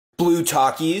blue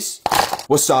Takis,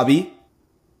 wasabi,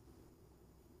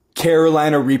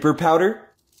 Carolina Reaper powder,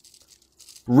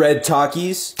 red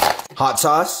Takis, hot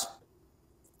sauce,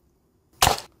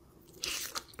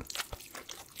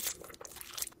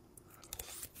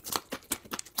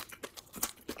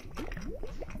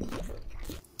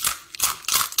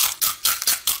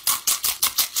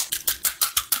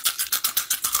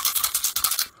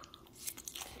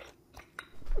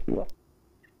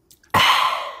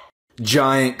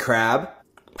 giant crab,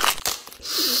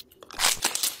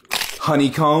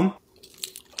 honeycomb,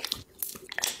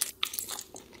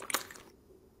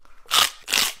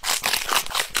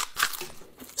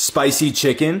 spicy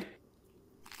chicken,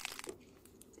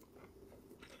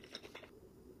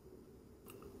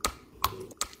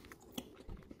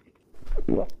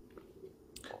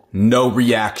 no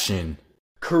reaction,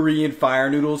 Korean fire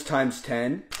noodles times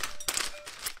 10,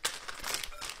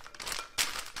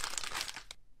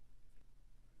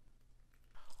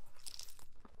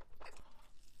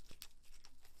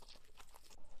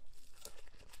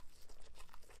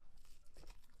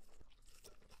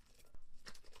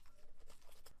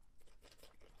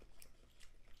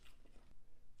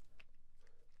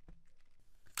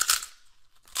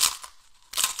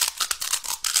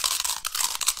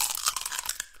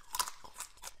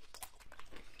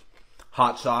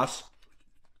 hot sauce,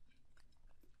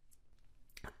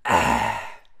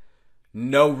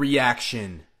 no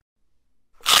reaction,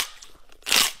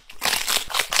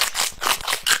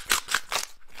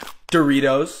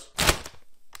 Doritos,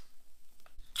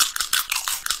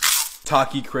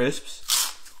 Taki Crisps,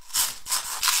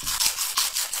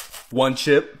 one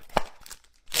chip,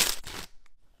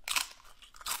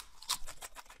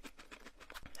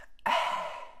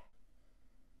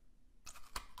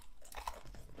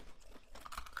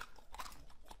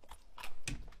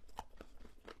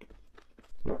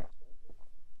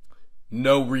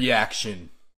 no reaction,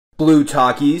 blue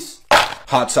Takis,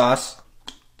 hot sauce,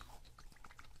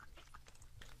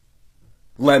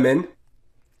 lemon,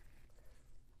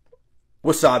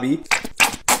 wasabi,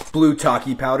 blue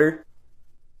Taki powder,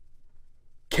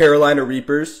 Carolina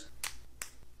Reapers,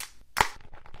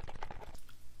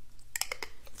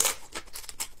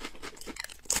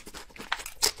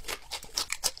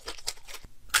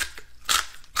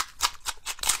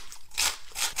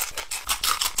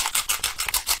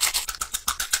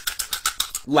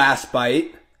 last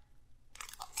bite,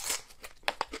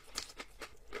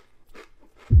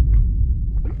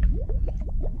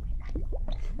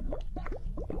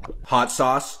 hot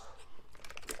sauce,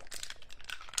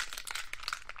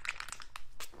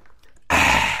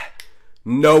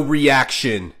 no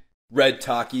reaction, red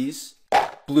Takis,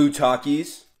 blue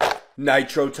Takis,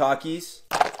 nitro Takis,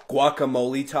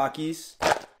 guacamole Takis,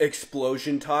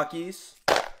 explosion Takis,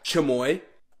 chamoy,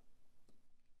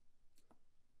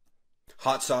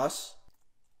 hot sauce,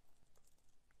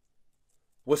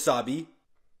 wasabi,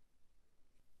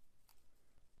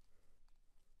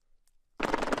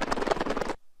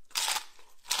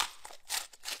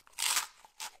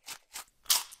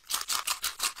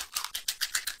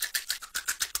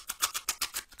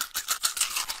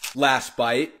 last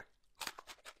bite,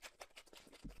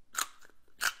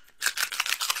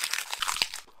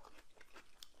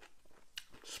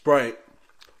 Sprite,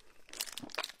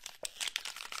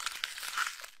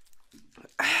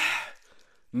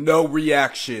 no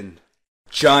reaction,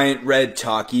 giant red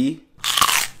Taki,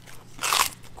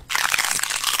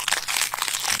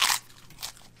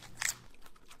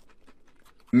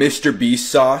 Mr.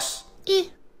 Beast sauce,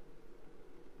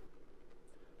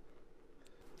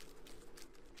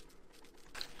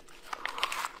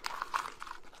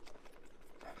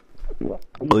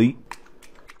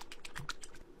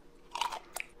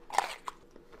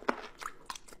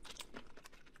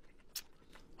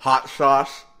 hot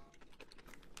sauce,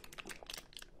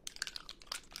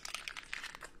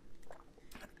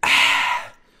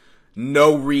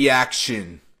 no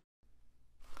reaction,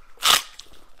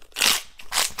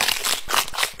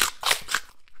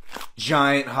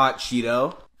 giant hot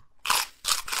Cheeto,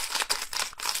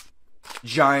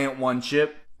 giant one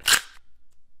chip,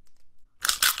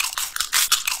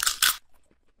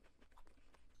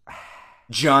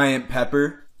 giant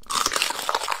pepper,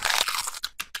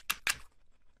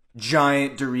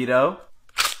 giant Dorito,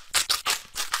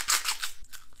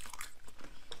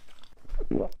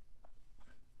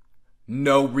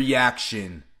 no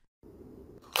reaction,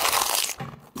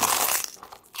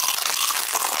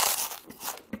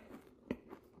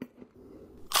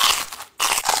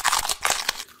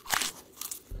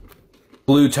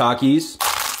 blue Takis,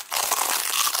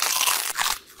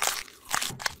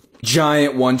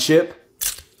 giant one chip,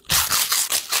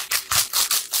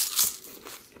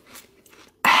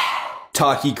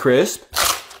 Taki crisp.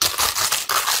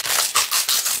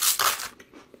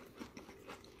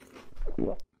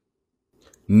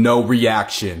 No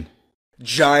reaction.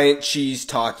 Giant cheese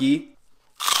Taki.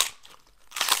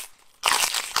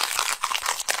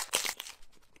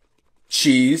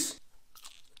 Cheese.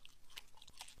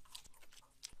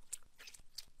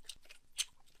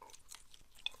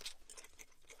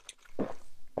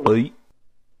 Oi.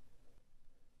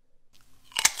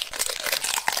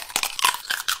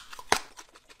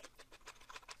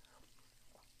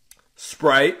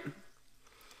 Sprite.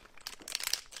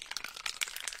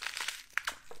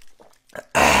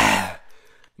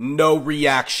 No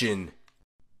reaction.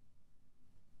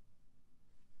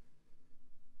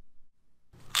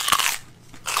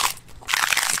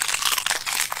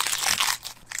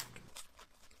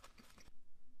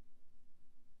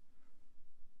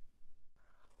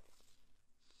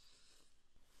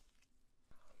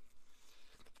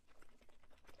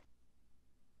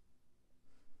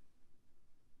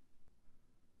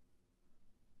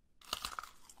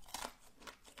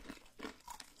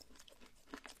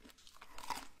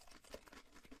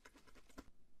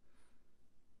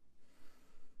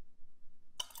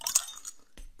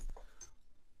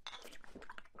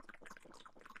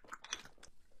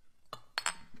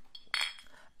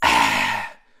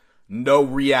 No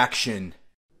reaction.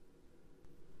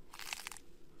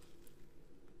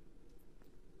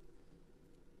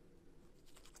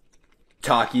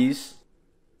 Takis.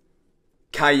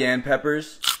 Cayenne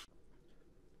peppers.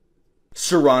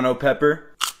 Serrano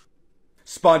pepper.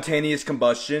 Spontaneous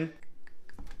combustion.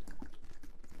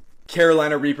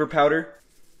 Carolina Reaper powder.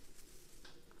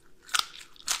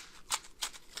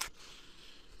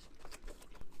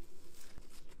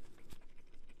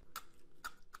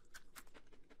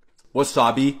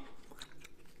 Wasabi.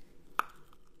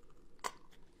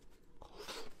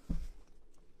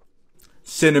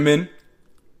 Cinnamon.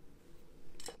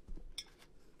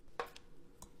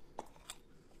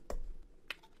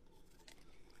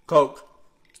 Coke.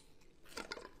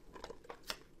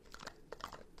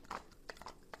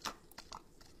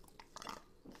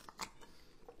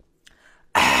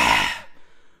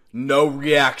 No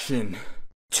reaction.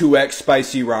 2x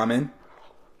spicy ramen.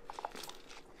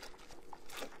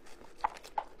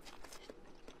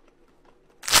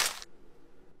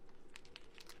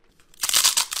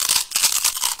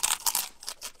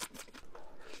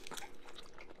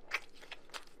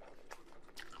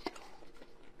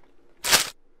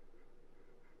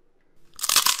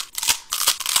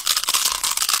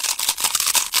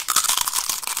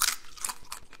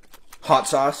 Hot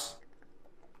sauce.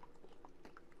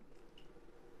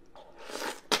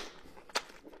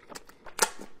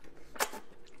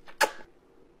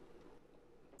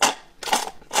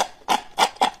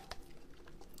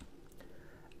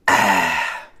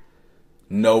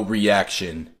 No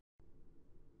reaction.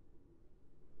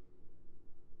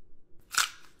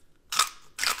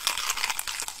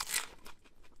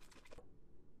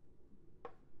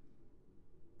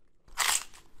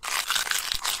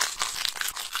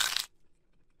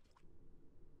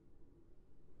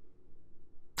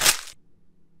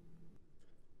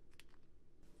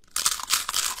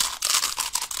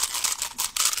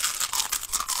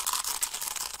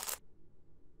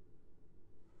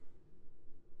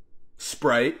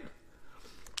 Sprite.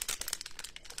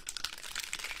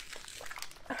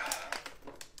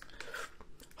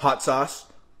 Hot sauce.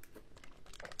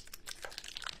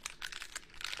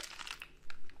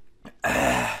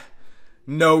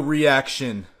 No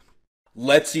reaction.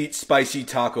 Let's eat spicy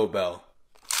Taco Bell.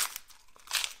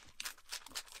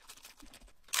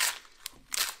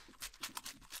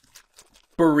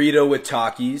 Burrito with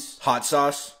Takis. Hot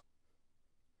sauce.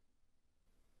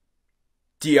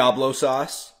 Diablo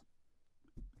sauce.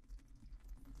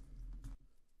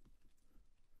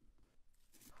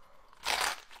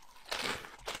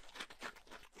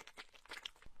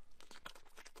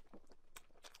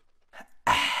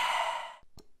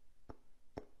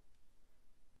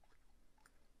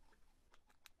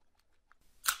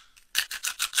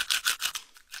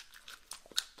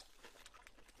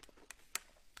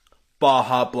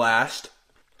 Baja Blast.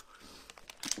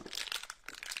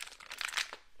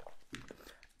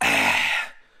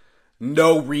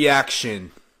 No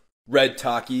reaction. Red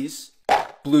Takis.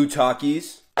 Blue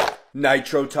Takis.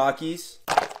 Nitro Takis.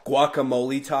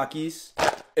 Guacamole Takis.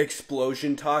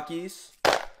 Explosion Takis.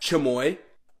 Chamoy.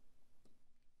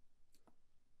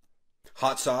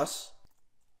 Hot sauce.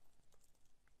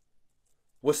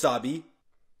 Wasabi.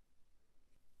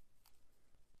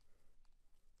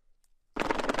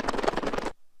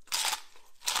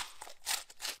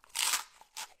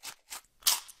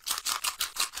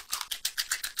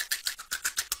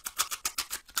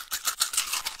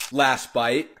 Last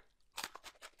bite.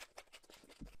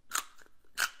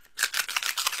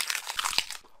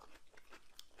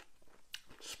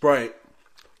 Sprite.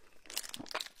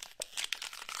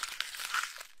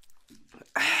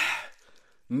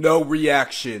 No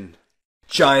reaction.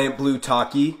 Giant blue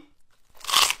Taki.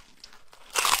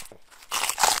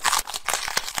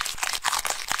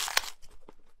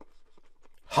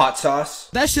 Hot sauce.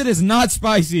 That shit is not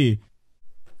spicy.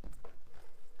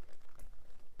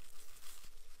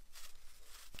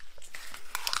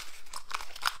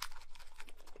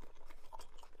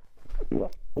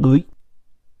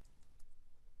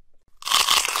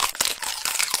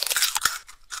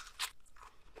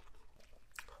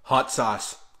 Hot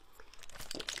sauce.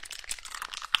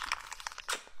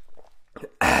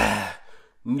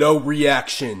 No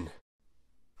reaction.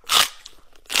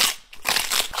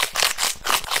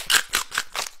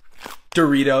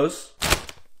 Doritos.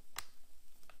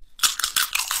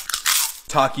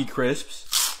 Taki Crisps.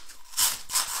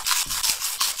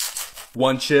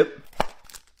 One chip.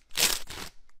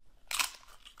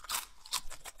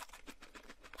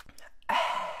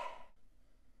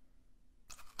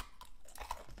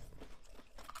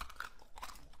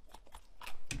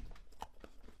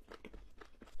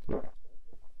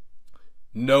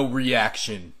 No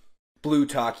reaction. Blue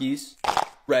Takis.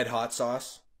 Red hot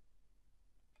sauce.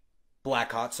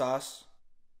 Black hot sauce.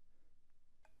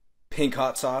 Pink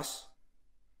hot sauce.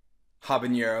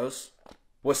 Habaneros.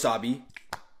 Wasabi.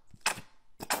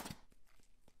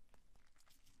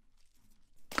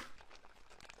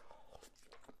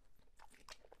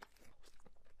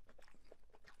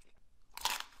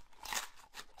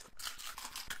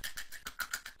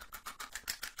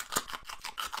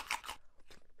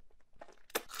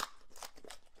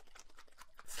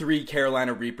 Three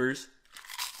Carolina Reapers.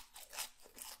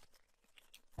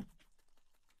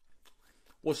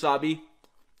 Wasabi.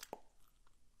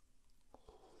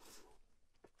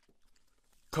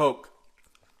 Coke.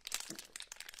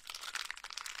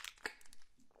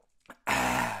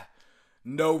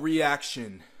 No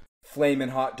reaction. Flamin'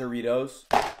 hot Doritos.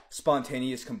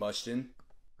 Spontaneous combustion.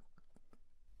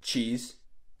 Cheese.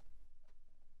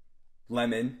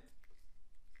 Lemon.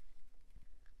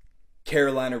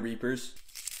 Carolina Reapers.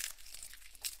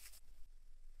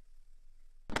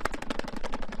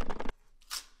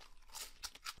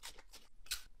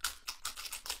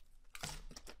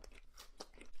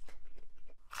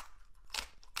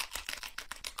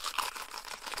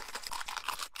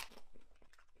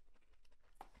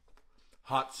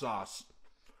 Hot sauce.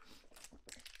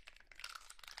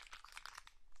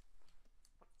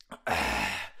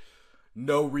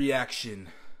 No reaction.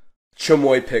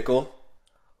 Chamoy pickle.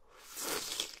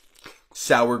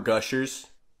 Sour Gushers.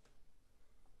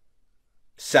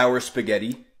 Sour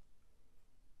spaghetti.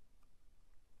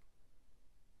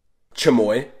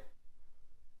 Chamoy.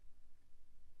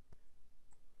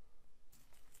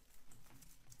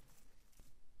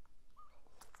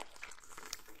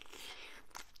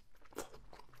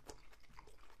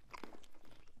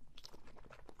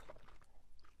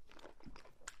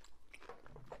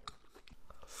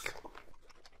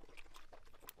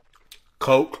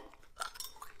 Coke.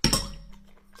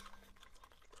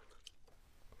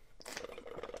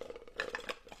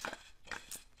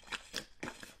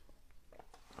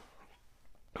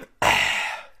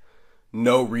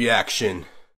 No reaction.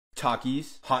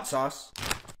 Takis. Hot sauce.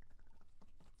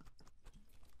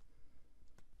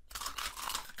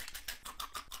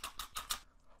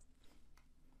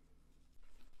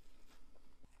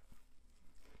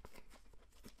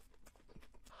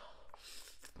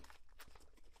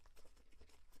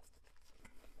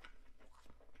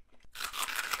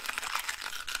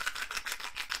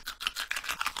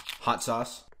 Hot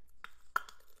sauce.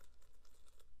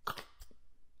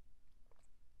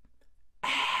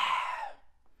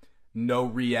 No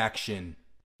reaction.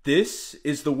 This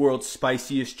is the world's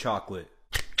spiciest chocolate.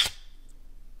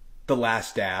 The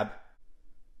last dab.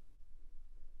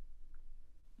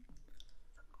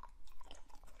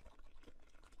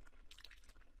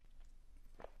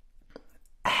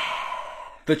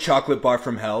 The chocolate bar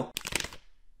from hell.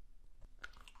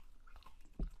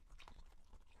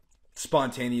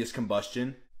 Spontaneous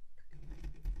combustion.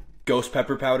 Ghost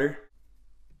pepper powder.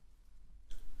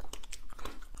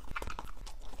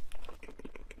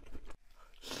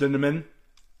 Cinnamon.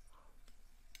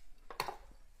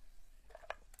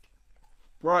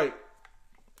 Right.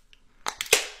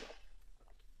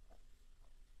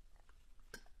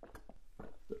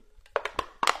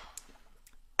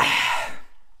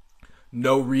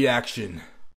 No reaction.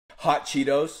 Hot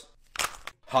Cheetos.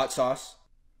 Hot sauce.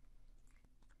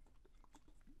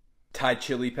 Thai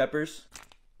chili peppers.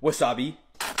 Wasabi.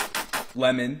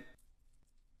 lemon,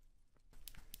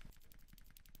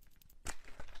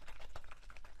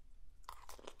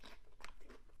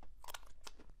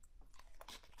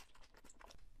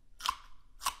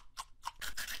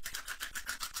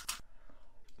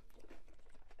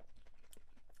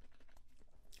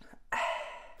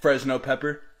 Fresno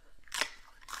pepper,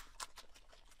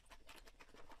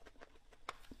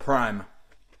 prime,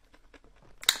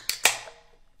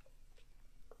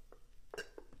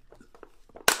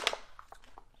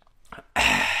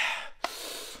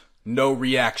 no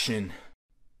reaction,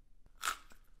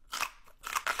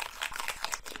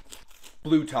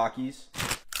 blue Takis,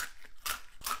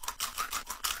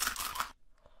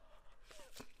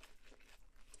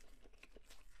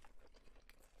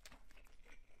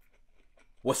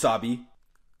 wasabi,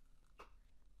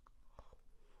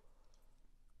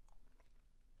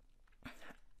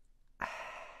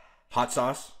 hot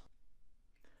sauce,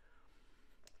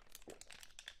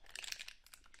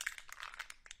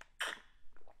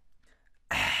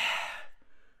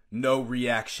 no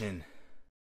reaction.